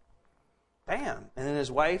literally, bam. And then his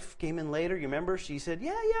wife came in later. You remember? She said,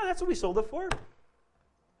 yeah, that's what we sold it for.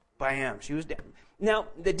 Bam. She was dead. Now,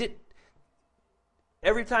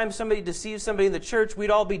 every time somebody deceives somebody in the church,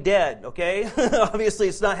 we'd all be dead, okay? Obviously,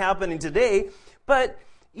 it's not happening today. But,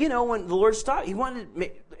 when the Lord stopped, he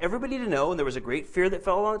wanted everybody to know, and there was a great fear that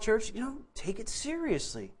fell on the church, take it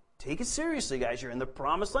seriously. take it seriously, guys. You're in the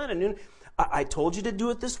promised land. And I told you to do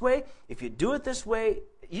it this way. If you do it this way,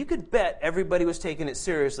 you could bet everybody was taking it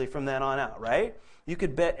seriously from then on out, right? You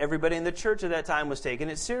could bet everybody in the church at that time was taking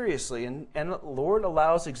it seriously. And the Lord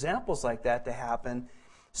allows examples like that to happen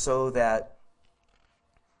so that,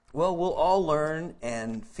 well, we'll all learn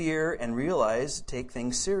and fear and realize, take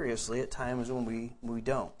things seriously at times when we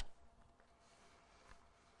don't.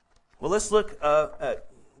 Well, let's look at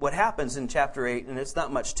what happens in chapter 8, and it's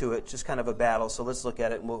not much to it, just kind of a battle, so let's look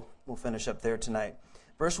at it, and we'll finish up there tonight.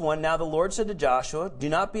 Verse 1, Now the Lord said to Joshua, Do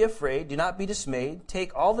not be afraid, do not be dismayed.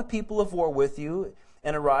 Take all the people of war with you,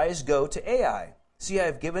 and arise, go to Ai. See, I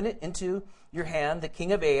have given it into your hand, the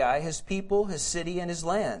king of Ai, his people, his city, and his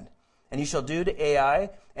land. And you shall do to Ai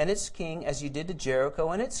and its king as you did to Jericho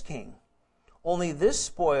and its king. Only this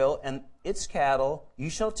spoil and its cattle you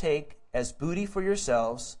shall take as booty for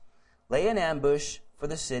yourselves. Lay an ambush for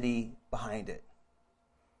the city behind it.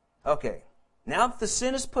 Okay, now that the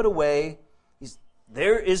sin is put away,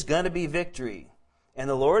 there is going to be victory. And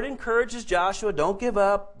the Lord encourages Joshua, don't give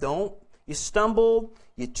up. You stumbled,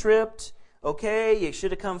 you tripped. Okay, you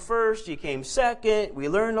should have come first. You came second. We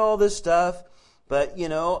learned all this stuff. But,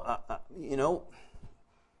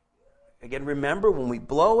 again, remember when we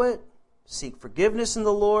blow it, seek forgiveness in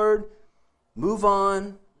the Lord, move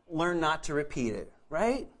on, learn not to repeat it,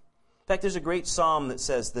 right? In fact, there's a great psalm that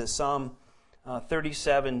says this. Psalm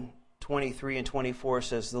 37, 23 and 24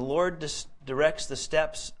 says, The Lord directs the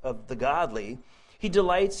steps of the godly. He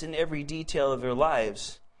delights in every detail of their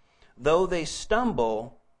lives. Though they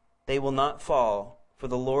stumble, they will not fall, for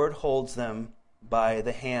the Lord holds them by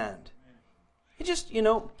the hand. It just,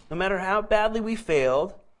 no matter how badly we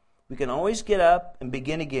failed, we can always get up and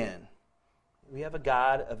begin again. We have a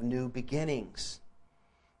God of new beginnings.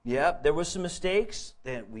 Yep, there were some mistakes.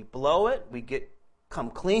 Then we blow it. We come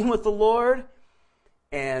clean with the Lord.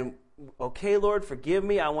 And, okay, Lord, forgive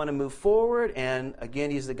me. I want to move forward. And, again,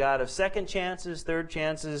 He's the God of second chances, third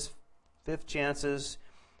chances, fifth chances.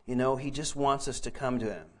 He just wants us to come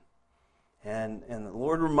to Him. And the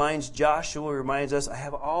Lord reminds Joshua, reminds us, I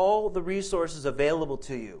have all the resources available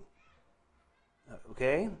to you.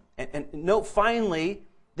 Okay? And note, finally,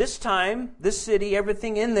 this time, this city,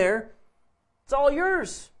 everything in there, it's all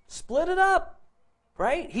yours. Split it up.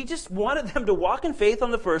 Right? He just wanted them to walk in faith on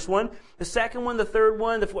the first one, the second one, the third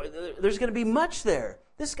one, the fourth. There's going to be much there.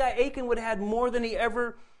 This guy Achan would have had more than he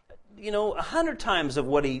ever, 100 times of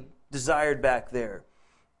what he desired back there.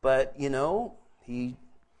 But, he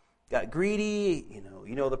got greedy.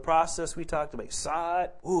 The process we talked about. He saw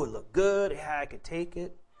it. Ooh, it looked good. Yeah, I could take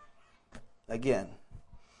it. Again.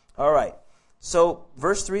 All right. So,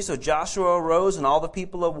 verse 3, So Joshua arose and all the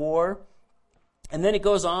people of war. And then it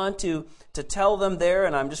goes on to tell them there,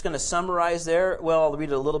 and I'm just going to summarize there. Well, I'll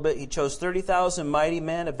read it a little bit. He chose 30,000 mighty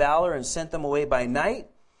men of valor and sent them away by night.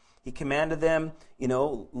 He commanded them,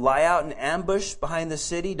 lie out in ambush behind the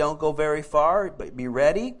city. Don't go very far, but be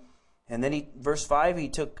ready. And then verse 5, he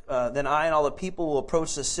took, then I and all the people will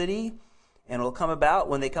approach the city, and it will come about,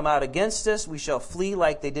 when they come out against us, we shall flee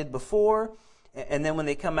like they did before. And then when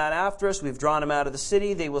they come out after us, we've drawn them out of the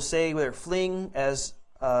city. They will say they're fleeing as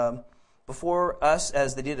before us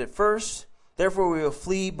as they did at first. Therefore we will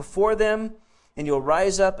flee before them, and you'll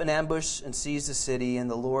rise up and ambush and seize the city, and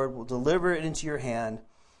the Lord will deliver it into your hand.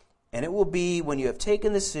 And it will be when you have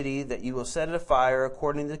taken the city that you will set it afire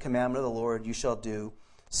according to the commandment of the Lord you shall do.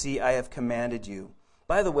 See, I have commanded you.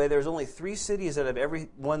 By the way, there's only 3 cities out of every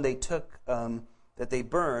one they took that they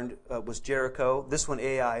burned was Jericho. This one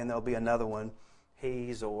Ai, and there'll be another one,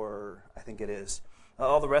 Hazor, I think it is.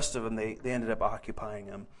 All the rest of them, they ended up occupying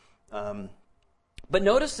them. But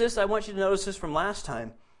notice this, I want you to notice this from last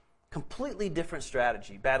time. Completely different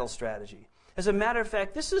strategy, battle strategy. As a matter of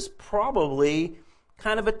fact, this is probably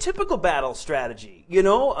kind of a typical battle strategy.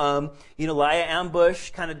 Lie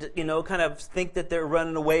ambush, kind of think that they're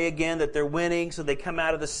running away again, that they're winning, so they come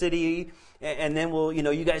out of the city, and then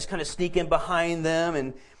you guys kind of sneak in behind them.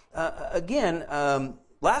 And again,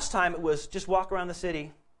 last time it was just walk around the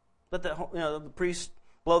city, let the priest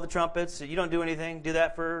blow the trumpets. You don't do anything. Do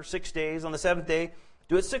that for 6 days. On the 7th day,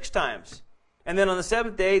 do it 6 times. And then on the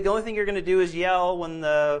 7th day, the only thing you're going to do is yell when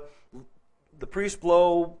the priest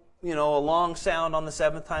blow, a long sound on the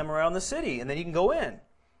 7th time around the city, and then you can go in.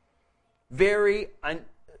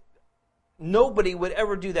 Nobody would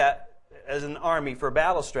ever do that as an army for a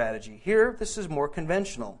battle strategy. Here, this is more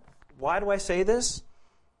conventional. Why do I say this?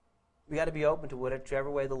 We got to be open to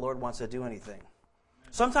whichever way the Lord wants to do anything.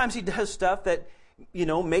 Sometimes He does stuff that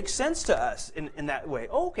makes sense to us in that way.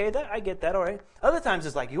 Oh, okay, I get that, all right. Other times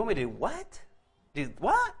it's like, you want me to do what? Do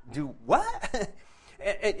what? Do what?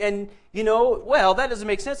 And well, that doesn't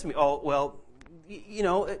make sense to me. Oh, well,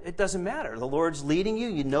 it doesn't matter. The Lord's leading you.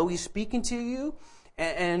 You know He's speaking to you.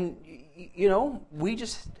 And we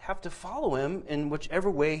just have to follow Him in whichever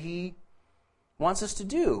way He wants us to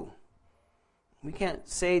do. We can't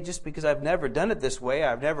say just because I've never done it this way,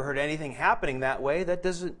 I've never heard anything happening that way, that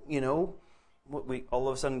doesn't, what we all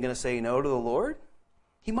of a sudden going to say no to the Lord?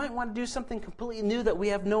 He might want to do something completely new that we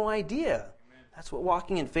have no idea. Amen. That's what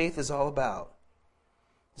walking in faith is all about.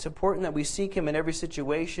 It's important that we seek Him in every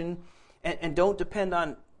situation and don't depend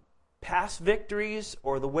on past victories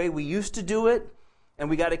or the way we used to do it, and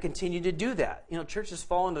we got to continue to do that. Churches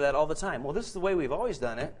fall into that all the time. Well, this is the way we've always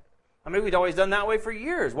done it. I mean, we'd always done that way for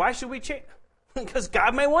years. Why should we change? Because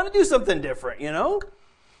God might want to do something different, God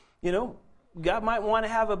might want to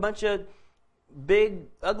have a bunch of big,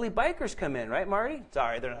 ugly bikers come in, right, Marty?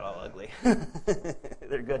 Sorry, they're not all ugly.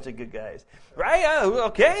 They're a bunch of good guys. Right?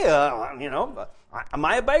 Okay, am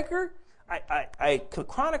I a biker? I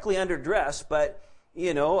chronically underdress, but,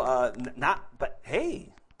 but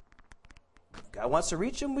hey, God wants to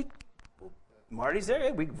reach them. Marty's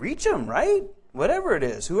there, we reach them, right? Whatever it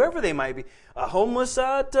is, whoever they might be. A homeless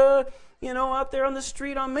out there on the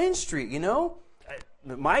street on Main Street,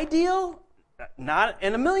 My deal? Not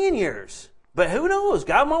in a million years. But who knows?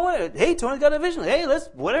 God might want to, hey, Tony's got a vision. Hey,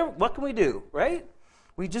 what can we do, right?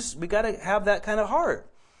 We got to have that kind of heart.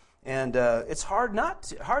 And it's hard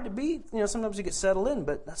to be, sometimes you get settled in,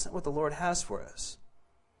 but that's not what the Lord has for us.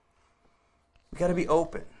 We got to be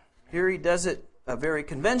open. Here He does it a very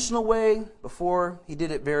conventional way. Before, He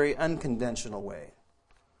did it very unconventional way.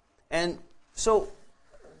 And so,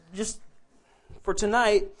 just for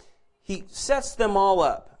tonight, He sets them all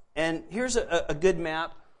up. And here's a good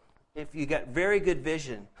map if you got very good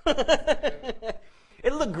vision.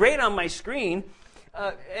 It'll look great on my screen.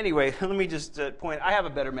 Anyway, let me just point. I have a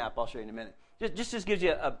better map. I'll show you in a minute. Just gives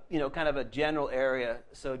you a kind of a general area.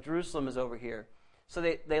 So Jerusalem is over here. So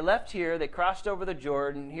they left here. They crossed over the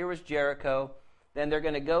Jordan. Here was Jericho. Then they're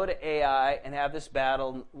going to go to Ai and have this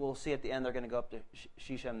battle. We'll see at the end they're going to go up to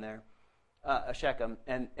Shechem there, Shechem.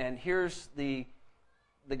 And here's the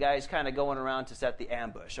guys kind of going around to set the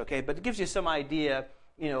ambush. Okay, but it gives you some idea.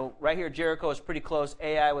 Right here Jericho is pretty close.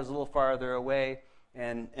 Ai was a little farther away,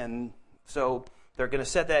 and so they're going to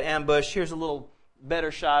set that ambush. Here's a little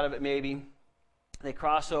better shot of it maybe. They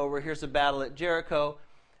cross over. Here's the battle at Jericho.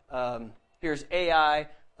 Here's Ai.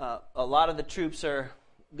 A lot of the troops they're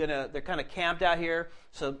kind of camped out here.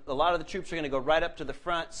 So a lot of the troops are going to go right up to the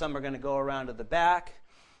front. Some are going to go around to the back.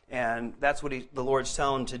 And that's what the Lord's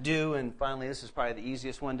telling them to do. And finally, this is probably the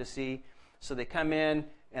easiest one to see. So they come in,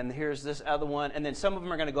 and here's this other one. And then some of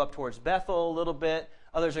them are going to go up towards Bethel a little bit.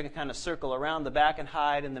 Others are going to kind of circle around the back and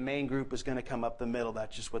hide. And the main group is going to come up the middle.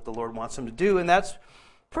 That's just what the Lord wants them to do. And that's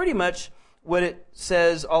pretty much what it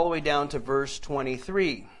says all the way down to verse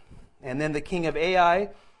 23. And then the king of Ai,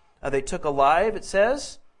 they took alive, it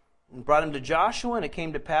says, and brought him to Joshua. And it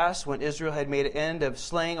came to pass, when Israel had made an end of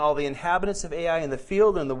slaying all the inhabitants of Ai in the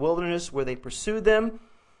field and in the wilderness where they pursued them,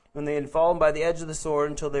 when they had fallen by the edge of the sword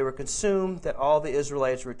until they were consumed, that all the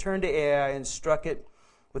Israelites returned to Ai and struck it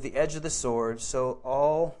with the edge of the sword. So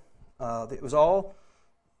all who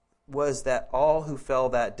fell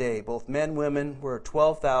that day, both men, women, were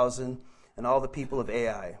 12,000, and all the people of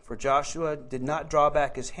Ai. For Joshua did not draw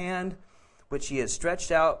back his hand, which he had stretched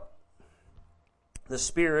out the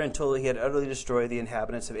spear until he had utterly destroyed the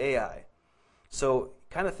inhabitants of Ai. So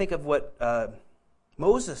kind of think of what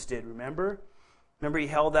Moses did, remember? Remember he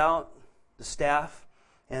held out the staff,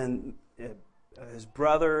 and his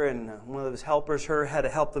brother and one of his helpers, had to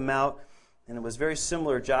help them out. And it was very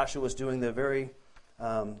similar. Joshua was doing the very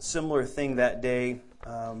similar thing that day,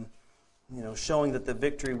 showing that the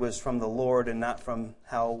victory was from the Lord and not from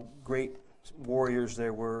how great warriors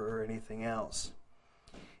there were or anything else.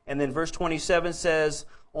 And then verse 27 says,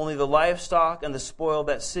 only the livestock and the spoil of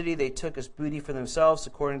that city they took as booty for themselves,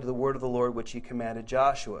 according to the word of the Lord which he commanded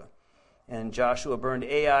Joshua. And Joshua burned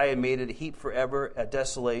Ai and made it a heap forever, a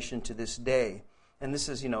desolation to this day. And this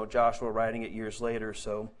is, Joshua writing it years later,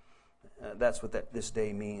 so that's what this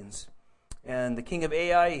day means. And the king of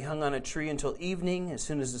Ai, he hung on a tree until evening, as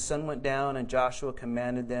soon as the sun went down, and Joshua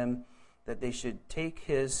commanded them that they should take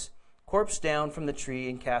his corpse down from the tree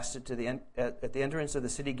and cast it at the entrance of the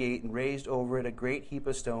city gate, and raised over it a great heap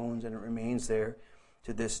of stones, and it remains there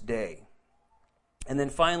to this day. And then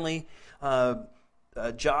finally,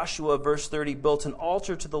 Joshua, verse 30, built an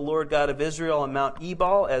altar to the Lord God of Israel on Mount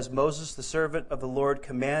Ebal, as Moses, the servant of the Lord,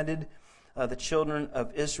 commanded the children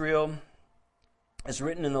of Israel, as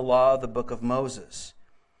written in the law of the book of Moses.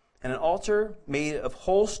 And an altar made of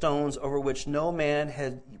whole stones over which no man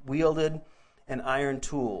had wielded, an iron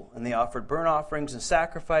tool. And they offered burnt offerings and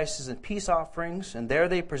sacrifices and peace offerings. And there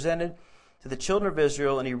they presented to the children of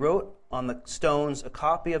Israel. And he wrote on the stones a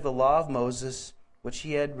copy of the law of Moses, which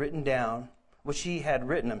he had written.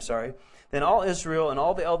 Then all Israel and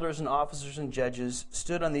all the elders and officers and judges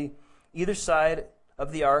stood on the either side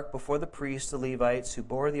of the ark before the priests, the Levites, who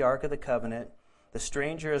bore the ark of the covenant, the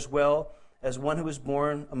stranger as well as one who was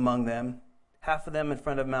born among them, half of them in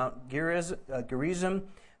front of Mount Gerizim,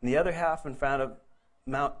 and the other half in front of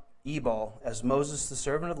Mount Ebal, as Moses, the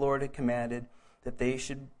servant of the Lord, had commanded that they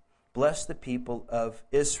should bless the people of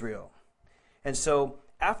Israel. And so,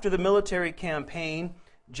 after the military campaign,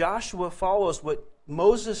 Joshua follows what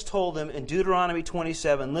Moses told him in Deuteronomy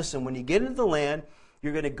 27. Listen, when you get into the land,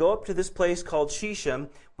 you're going to go up to this place called Shechem,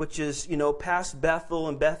 which is, past Bethel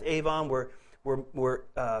and Beth Avon, where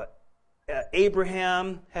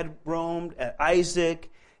Abraham had roamed,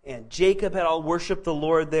 Isaac and Jacob had all worshipped the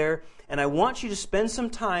Lord there. And I want you to spend some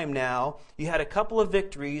time now. You had a couple of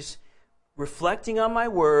victories reflecting on my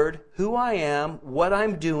word, who I am, what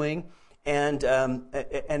I'm doing. And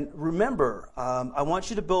remember, I want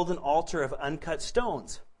you to build an altar of uncut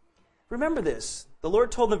stones. Remember this. The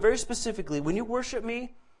Lord told them very specifically, when you worship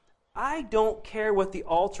me, I don't care what the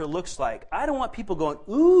altar looks like. I don't want people going,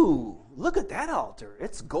 ooh, look at that altar.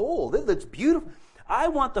 It's gold. It looks beautiful. I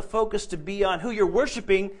want the focus to be on who you're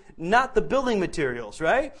worshiping, not the building materials,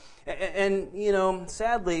 right? And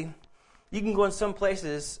sadly, you can go in some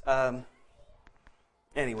places.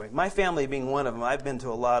 Anyway, my family being one of them, I've been to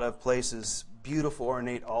a lot of places, beautiful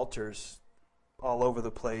ornate altars all over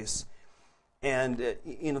the place. And,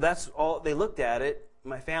 that's all they looked at it.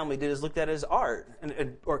 My family did is looked at it as art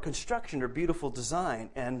or construction or beautiful design.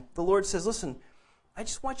 And the Lord says, listen, I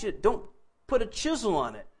just want you to, don't put a chisel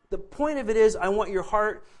on it. The point of it is I want your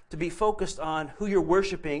heart to be focused on who you're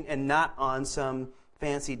worshiping and not on some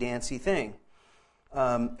fancy-dancy thing.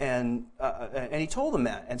 And he told them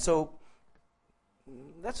that. And so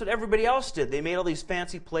that's what everybody else did. They made all these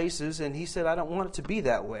fancy places, and he said, I don't want it to be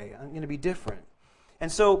that way. I'm going to be different.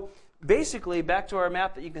 And so basically, back to our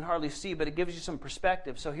map that you can hardly see, but it gives you some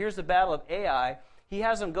perspective. So here's the Battle of Ai. He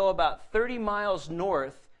has them go about 30 miles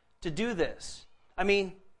north to do this. I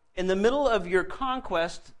mean, in the middle of your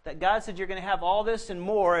conquest, that God said you're going to have all this and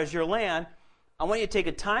more as your land, I want you to take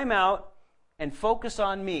a time out and focus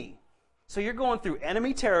on me. So you're going through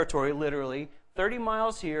enemy territory, literally, 30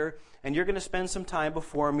 miles here, and you're going to spend some time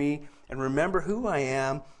before me and remember who I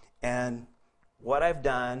am and what I've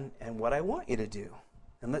done and what I want you to do.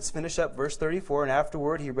 And let's finish up verse 34. And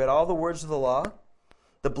afterward, he read all the words of the law,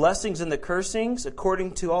 the blessings and the cursings,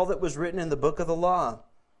 according to all that was written in the book of the law.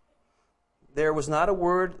 There was not a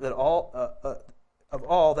word that of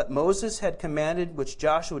all that Moses had commanded which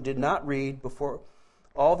Joshua did not read before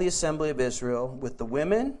all the assembly of Israel, with the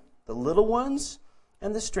women, the little ones,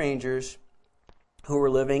 and the strangers who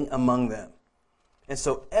were living among them. And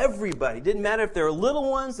so everybody, didn't matter if they were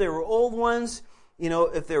little ones, they were old ones,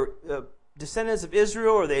 if they were descendants of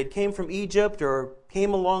Israel or they came from Egypt or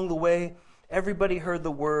came along the way, everybody heard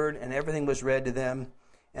the word and everything was read to them.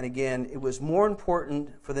 And again, it was more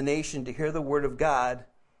important for the nation to hear the word of God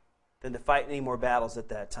than to fight any more battles at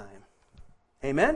that time. Amen?